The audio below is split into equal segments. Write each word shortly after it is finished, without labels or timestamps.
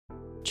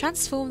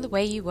Transform the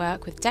way you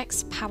work with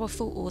Dext's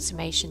powerful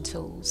automation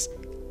tools,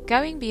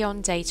 going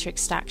beyond data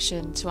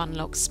extraction to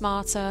unlock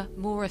smarter,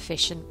 more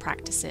efficient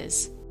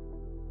practices.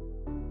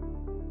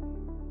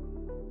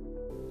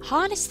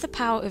 Harness the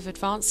power of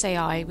advanced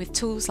AI with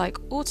tools like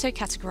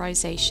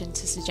auto-categorisation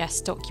to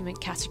suggest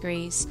document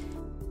categories,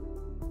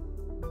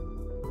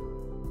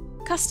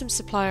 custom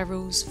supplier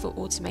rules for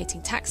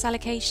automating tax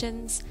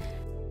allocations,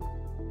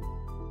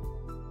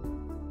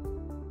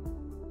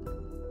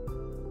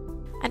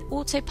 and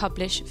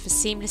auto-publish for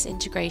seamless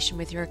integration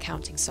with your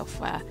accounting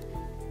software.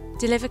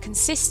 Deliver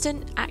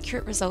consistent,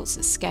 accurate results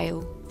at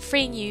scale,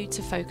 freeing you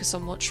to focus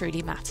on what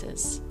truly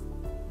matters.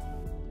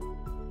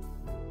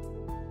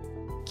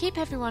 Keep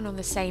everyone on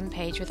the same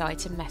page with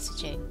item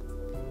messaging.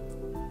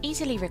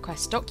 Easily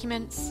request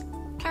documents,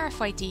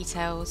 clarify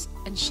details,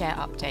 and share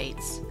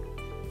updates.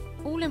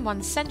 All in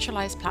one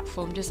centralised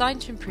platform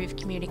designed to improve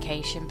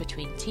communication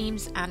between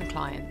teams and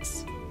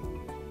clients.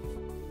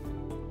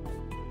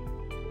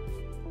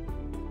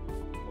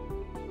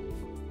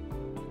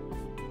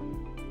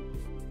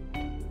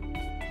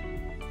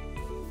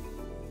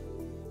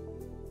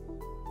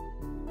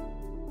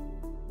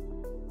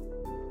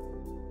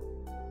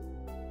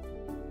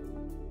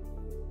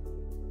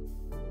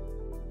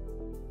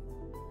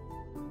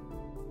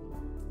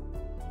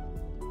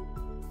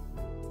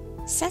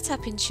 Set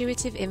up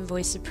intuitive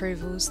invoice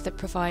approvals that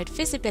provide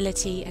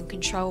visibility and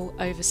control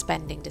over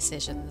spending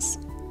decisions.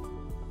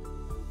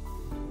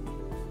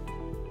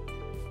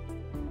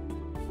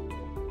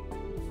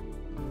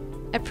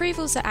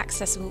 Approvals are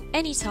accessible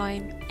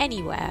anytime,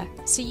 anywhere,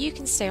 so you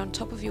can stay on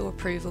top of your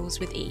approvals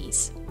with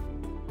ease.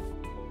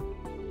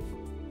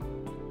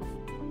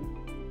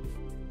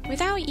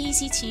 With our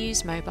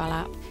easy-to-use mobile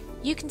app,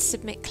 you can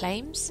submit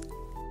claims,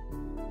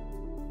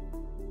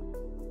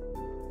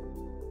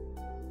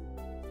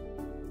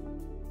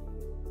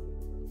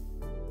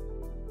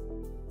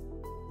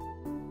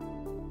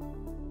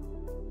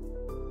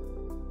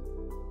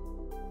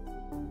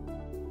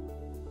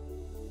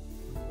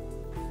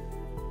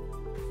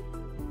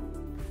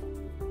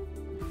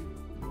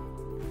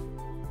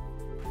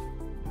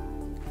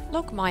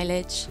 log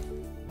mileage,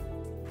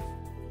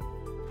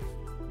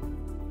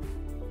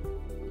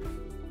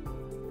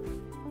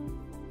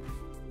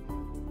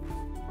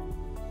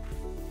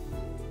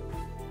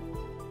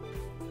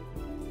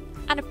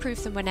 and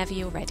approve them whenever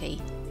you're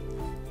ready.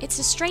 It's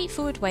a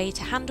straightforward way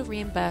to handle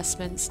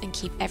reimbursements and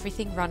keep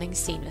everything running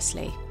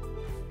seamlessly.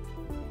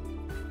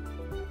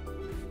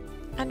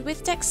 And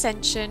with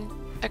Dextension,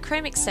 a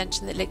Chrome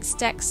extension that links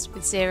Dext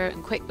with Xero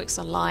and QuickBooks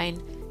Online,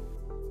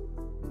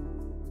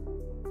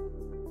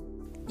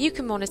 you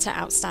can monitor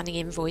outstanding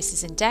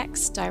invoices in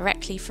Dext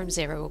directly from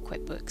Xero or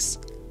QuickBooks.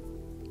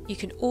 You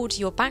can order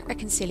your bank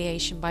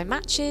reconciliation by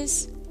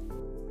matches,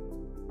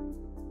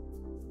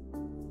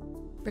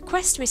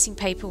 request missing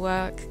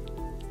paperwork,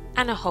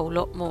 and a whole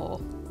lot more.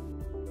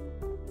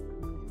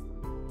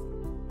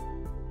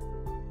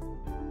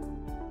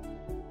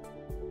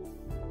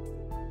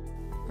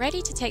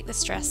 Ready to take the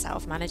stress out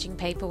of managing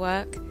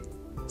paperwork?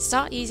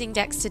 Start using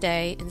Dext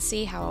today and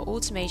see how our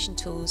automation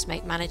tools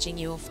make managing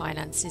your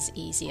finances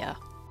easier.